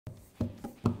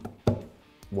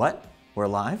What? We're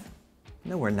live?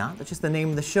 No, we're not. That's just the name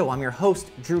of the show. I'm your host,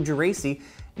 Drew Geraci,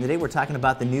 and today we're talking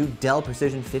about the new Dell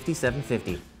Precision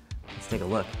 5750. Let's take a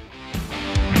look.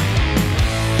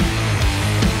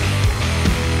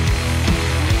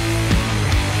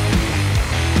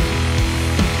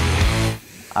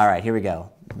 All right, here we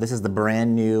go. This is the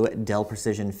brand new Dell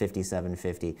Precision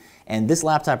 5750. And this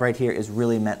laptop right here is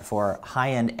really meant for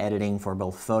high-end editing for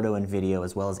both photo and video,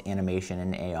 as well as animation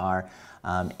and AR.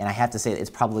 And I have to say it's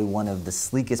probably one of the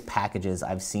sleekest packages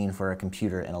I've seen for a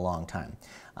computer in a long time.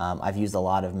 I've used a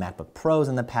lot of MacBook Pros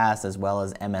in the past, as well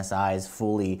as MSI's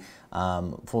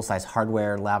full-size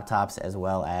hardware laptops, as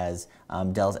well as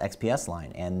Dell's XPS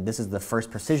line. And this is the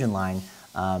first Precision line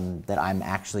that I'm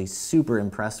actually super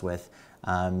impressed with.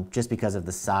 Just because of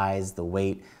the size, the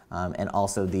weight, and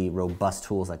also the robust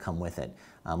tools that come with it.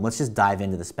 Let's just dive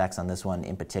into the specs on this one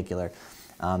in particular.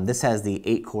 This has the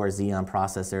 8-core Xeon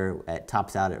processor. It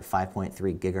tops out at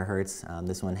 5.3 gigahertz.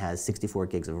 This one has 64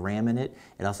 gigs of RAM in it.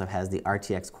 It also has the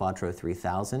RTX Quattro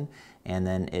 3000, and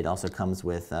then it also comes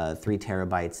with 3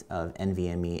 terabytes of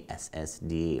NVMe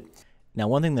SSD. Now,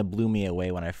 one thing that blew me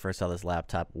away when I first saw this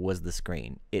laptop was the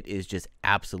screen. It is just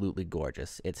absolutely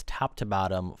gorgeous. It's top to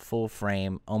bottom, full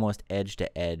frame, almost edge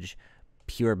to edge,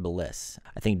 pure bliss.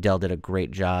 I think Dell did a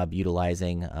great job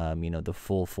utilizing, the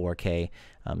full 4K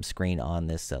screen on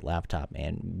this laptop.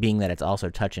 And being that it's also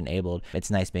touch enabled, it's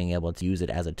nice being able to use it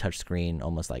as a touch screen,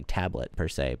 almost like tablet per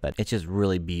se. But it's just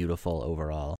really beautiful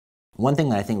overall. One thing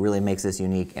that I think really makes this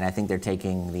unique, and I think they're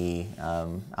taking the,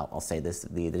 I'll say this,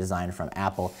 the design from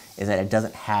Apple, is that it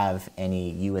doesn't have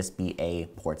any USB-A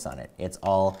ports on it. It's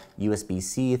all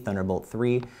USB-C, Thunderbolt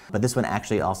 3, but this one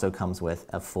actually also comes with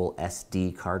a full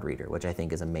SD card reader, which I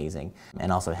think is amazing,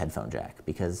 and also a headphone jack,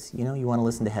 because you want to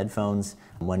listen to headphones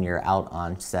when you're out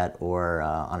on set or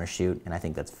on a shoot, and I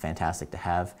think that's fantastic to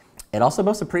have. It also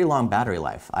boasts a pretty long battery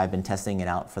life. I've been testing it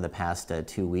out for the past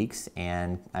 2 weeks,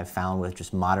 and I've found with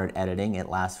just moderate editing, it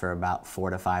lasts for about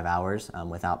 4 to 5 hours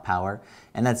without power,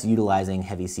 and that's utilizing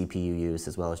heavy CPU use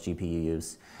as well as GPU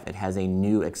use. It has a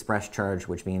new express charge,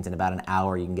 which means in about an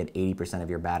hour you can get 80% of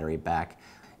your battery back,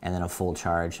 and then a full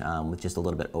charge with just a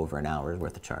little bit over an hour's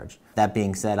worth of charge. That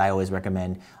being said, I always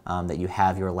recommend that you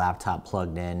have your laptop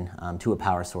plugged in to a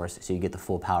power source so you get the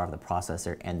full power of the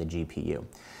processor and the GPU.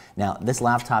 Now, this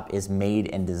laptop is made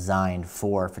and designed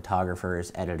for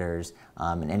photographers, editors,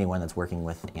 and anyone that's working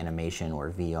with animation or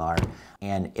VR.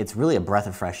 And it's really a breath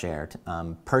of fresh air.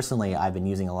 Personally, I've been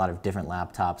using a lot of different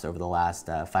laptops over the last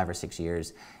 5 or 6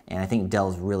 years, and I think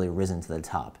Dell's really risen to the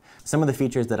top. Some of the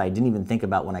features that I didn't even think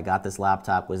about when I got this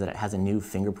laptop was that it has a new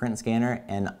fingerprint scanner,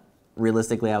 and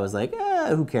realistically, I was like,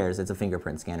 who cares? It's a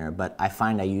fingerprint scanner. But I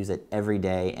find I use it every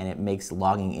day, and it makes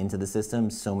logging into the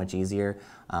system so much easier.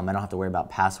 I don't have to worry about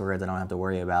passwords. I don't have to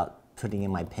worry about putting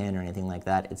in my PIN or anything like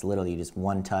that. It's literally just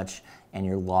one touch, and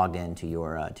you're logged into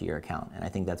your account. And I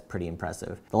think that's pretty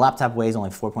impressive. The laptop weighs only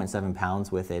 4.7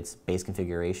 pounds with its base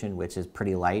configuration, which is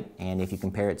pretty light. And if you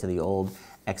compare it to the old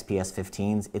XPS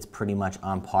 15s, it's pretty much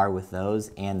on par with those.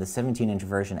 And the 17-inch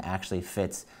version actually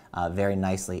fits very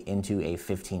nicely into a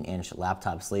 15-inch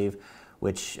laptop sleeve,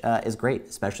 which is great,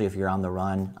 especially if you're on the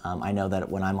run. I know that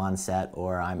when I'm on set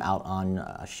or I'm out on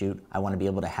a shoot, I want to be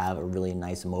able to have a really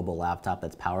nice mobile laptop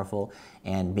that's powerful,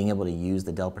 and being able to use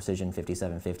the Dell Precision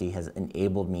 5750 has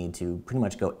enabled me to pretty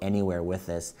much go anywhere with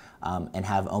this and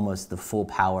have almost the full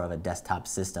power of a desktop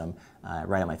system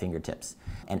right at my fingertips.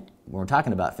 And when we're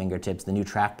talking about fingertips, the new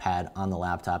trackpad on the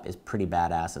laptop is pretty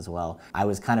badass as well. I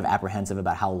was kind of apprehensive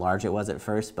about how large it was at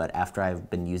first, but after I've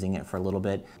been using it for a little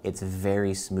bit, it's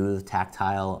very smooth, tactile.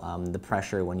 The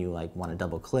pressure when you want to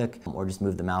double click or just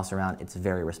move the mouse around, it's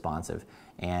very responsive,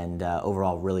 and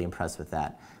overall really impressed with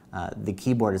that. The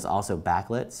keyboard is also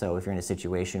backlit, so if you're in a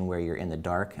situation where you're in the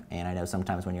dark, and I know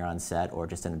sometimes when you're on set or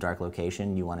just in a dark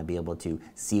location, you want to be able to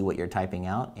see what you're typing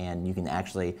out, and you can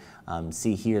actually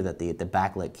see here that the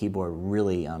backlit keyboard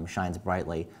really shines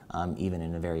brightly even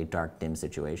in a very dark, dim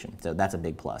situation. So that's a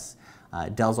big plus.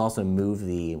 Dell's also moved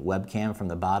the webcam from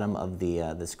the bottom of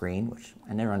the screen, which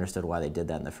I never understood why they did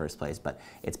that in the first place, but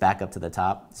it's back up to the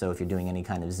top. So if you're doing any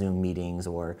kind of Zoom meetings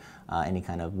or any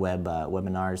kind of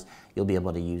webinars, you'll be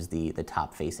able to use the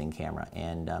top-facing camera,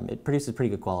 and it produces pretty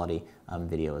good quality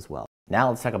video as well. Now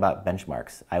let's talk about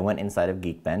benchmarks. I went inside of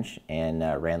Geekbench and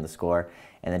ran the score,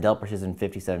 and the Dell Precision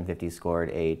 5750 scored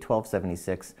a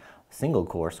 1276 single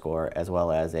core score as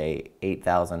well as a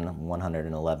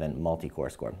 8111 multi-core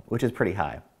score, which is pretty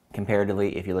high.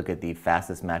 Comparatively, if you look at the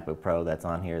fastest MacBook Pro that's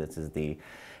on here, this is the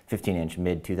 15-inch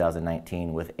mid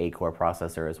 2019 with 8-core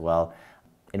processor as well.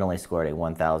 It only scored a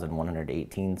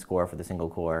 1,118 score for the single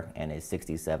core and a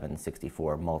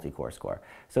 6764 multi-core score.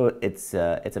 So it's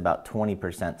about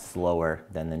 20% slower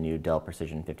than the new Dell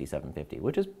Precision 5750,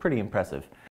 which is pretty impressive.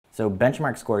 So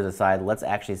benchmark scores aside, let's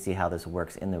actually see how this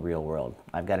works in the real world.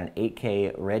 I've got an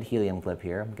 8K red helium clip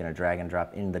here. I'm going to drag and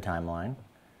drop into the timeline.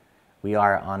 We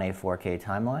are on a 4K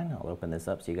timeline. I'll open this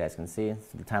up so you guys can see.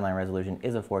 So the timeline resolution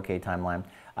is a 4K timeline.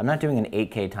 I'm not doing an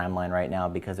 8K timeline right now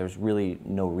because there's really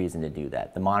no reason to do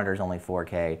that. The monitor is only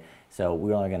 4K, so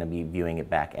we're only going to be viewing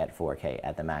it back at 4K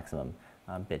at the maximum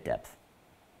bit depth.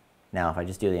 Now, if I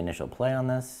just do the initial play on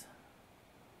this,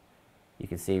 you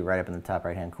can see right up in the top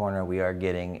right-hand corner, we are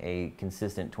getting a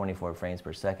consistent 24 frames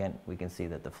per second. We can see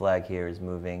that the flag here is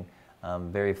moving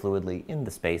very fluidly in the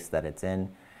space that it's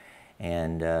in.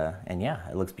 And yeah,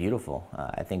 it looks beautiful.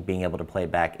 I think being able to play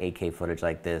back 8K footage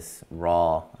like this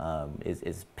raw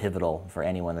is pivotal for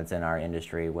anyone that's in our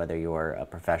industry, whether you're a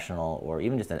professional or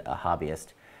even just a hobbyist.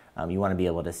 You want to be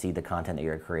able to see the content that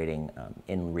you're creating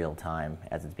in real time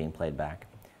as it's being played back.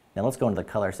 Now let's go into the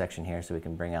color section here so we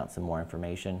can bring out some more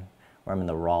information. I'm in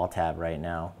the raw tab right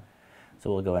now.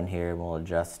 So we'll go in here and we'll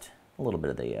adjust a little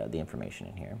bit of the information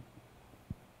in here.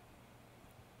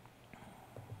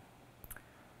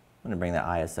 I'm going to bring the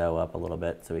ISO up a little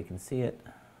bit so we can see it.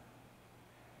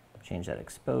 Change that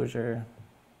exposure.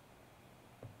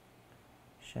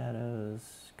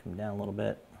 Shadows, come down a little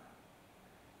bit.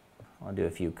 I'll do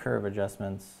a few curve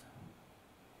adjustments.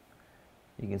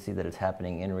 You can see that it's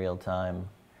happening in real time.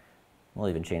 We'll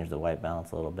even change the white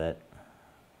balance a little bit.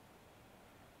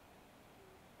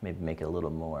 Maybe make it a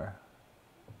little more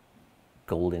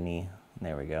goldeny.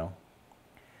 There we go.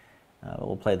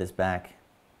 We'll play this back.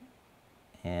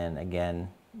 And again,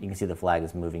 you can see the flag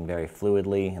is moving very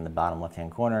fluidly in the bottom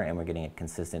left-hand corner, and we're getting a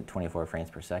consistent 24 frames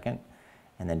per second.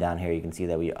 And then down here, you can see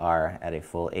that we are at a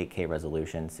full 8K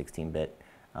resolution, 16-bit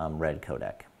red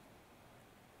codec.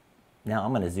 Now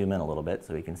I'm going to zoom in a little bit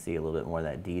so we can see a little bit more of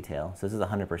that detail. So this is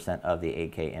 100% of the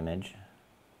 8K image.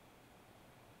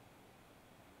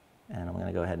 And I'm going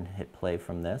to go ahead and hit play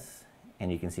from this.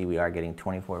 And you can see we are getting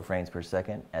 24 frames per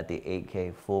second at the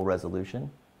 8K full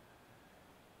resolution.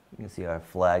 You can see our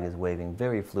flag is waving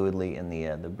very fluidly in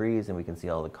the breeze, and we can see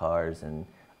all the cars and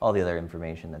all the other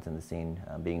information that's in the scene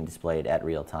being displayed at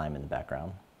real time in the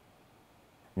background.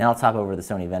 Now let's hop over to the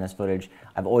Sony Venice footage.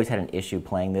 I've always had an issue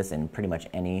playing this in pretty much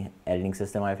any editing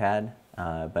system I've had,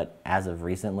 but as of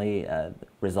recently,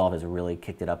 Resolve has really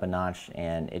kicked it up a notch,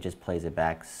 and it just plays it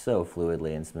back so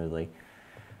fluidly and smoothly.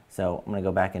 So I'm going to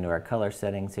go back into our color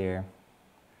settings here.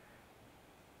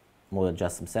 We'll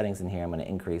adjust some settings in here. I'm going to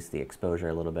increase the exposure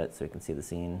a little bit so we can see the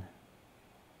scene.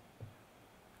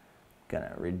 Going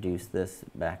to reduce this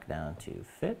back down to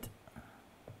fit.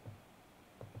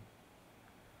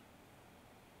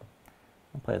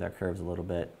 We'll play with our curves a little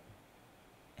bit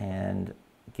and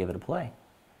give it a play.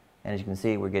 And as you can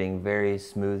see, we're getting very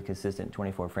smooth, consistent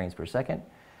 24 frames per second.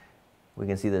 We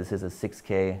can see that this is a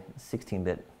 6K,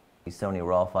 16-bit Sony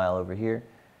RAW file over here,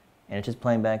 and it's just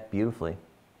playing back beautifully.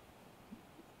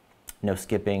 No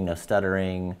skipping, no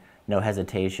stuttering, no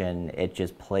hesitation. It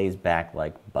just plays back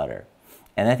like butter.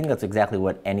 And I think that's exactly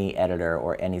what any editor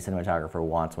or any cinematographer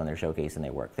wants when they're showcasing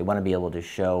their work. They want to be able to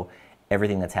show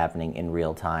everything that's happening in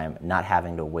real time, not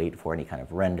having to wait for any kind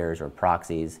of renders or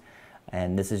proxies.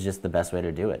 And this is just the best way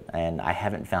to do it. And I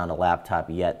haven't found a laptop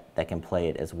yet that can play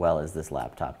it as well as this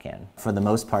laptop can. For the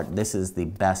most part, this is the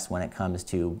best when it comes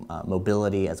to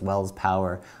mobility as well as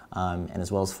power and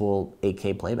as well as full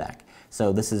 8K playback.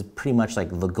 So this is pretty much like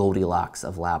the Goldilocks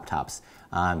of laptops.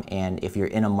 And if you're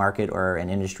in a market or an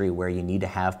industry where you need to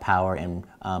have power and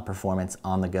performance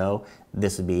on the go,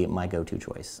 this would be my go-to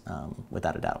choice,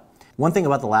 without a doubt. One thing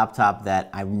about the laptop that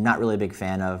I'm not really a big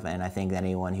fan of, and I think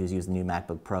anyone who's used the new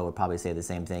MacBook Pro would probably say the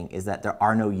same thing, is that there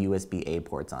are no USB-A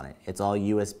ports on it. It's all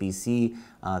USB-C,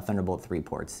 Thunderbolt 3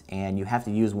 ports. And you have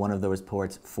to use one of those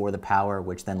ports for the power,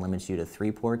 which then limits you to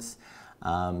 3 ports.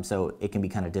 So it can be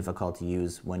kind of difficult to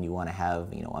use when you want to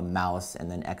have, a mouse and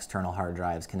then external hard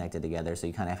drives connected together. So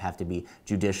you kind of have to be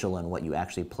judicial in what you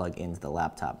actually plug into the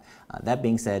laptop. That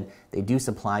being said, they do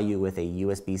supply you with a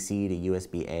USB-C to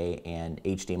USB-A and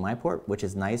HDMI port, which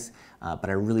is nice, but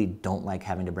I really don't like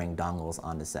having to bring dongles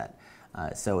onto set.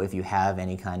 So if you have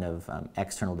any kind of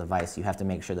external device, you have to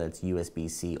make sure that it's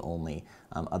USB-C only.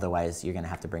 Otherwise, you're going to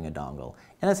have to bring a dongle.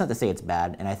 And that's not to say it's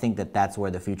bad, and I think that that's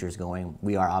where the future is going.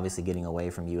 We are obviously getting away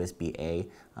from USB-A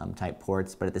type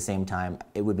ports, but at the same time,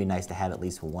 it would be nice to have at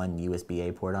least one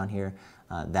USB-A port on here.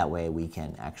 That way we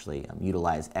can actually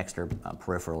utilize extra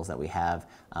peripherals that we have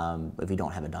if we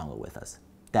don't have a dongle with us.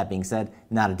 That being said,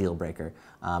 not a deal breaker.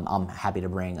 I'm happy to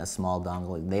bring a small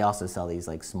dongle. They also sell these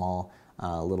like small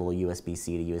little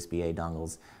USB-C to USB-A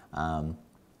dongles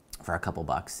for a couple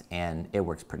bucks, and it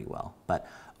works pretty well. But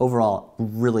overall,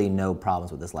 really no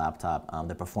problems with this laptop.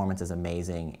 The performance is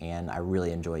amazing, and I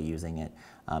really enjoy using it.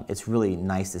 It's really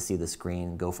nice to see the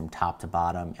screen go from top to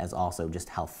bottom, as also just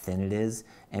how thin it is,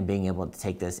 and being able to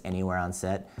take this anywhere on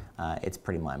set, it's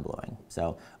pretty mind-blowing.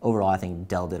 So overall, I think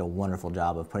Dell did a wonderful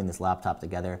job of putting this laptop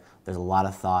together. There's a lot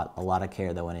of thought, a lot of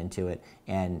care that went into it,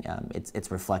 and it's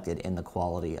reflected in the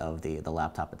quality of the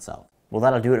laptop itself. Well,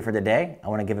 that'll do it for today. I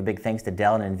want to give a big thanks to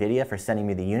Dell and NVIDIA for sending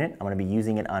me the unit. I'm going to be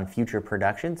using it on future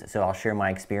productions, so I'll share my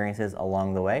experiences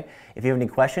along the way. If you have any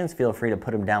questions, feel free to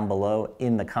put them down below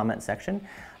in the comment section.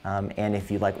 And if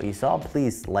you like what you saw,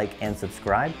 please like and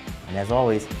subscribe. And as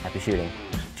always, happy shooting.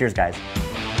 Cheers, guys.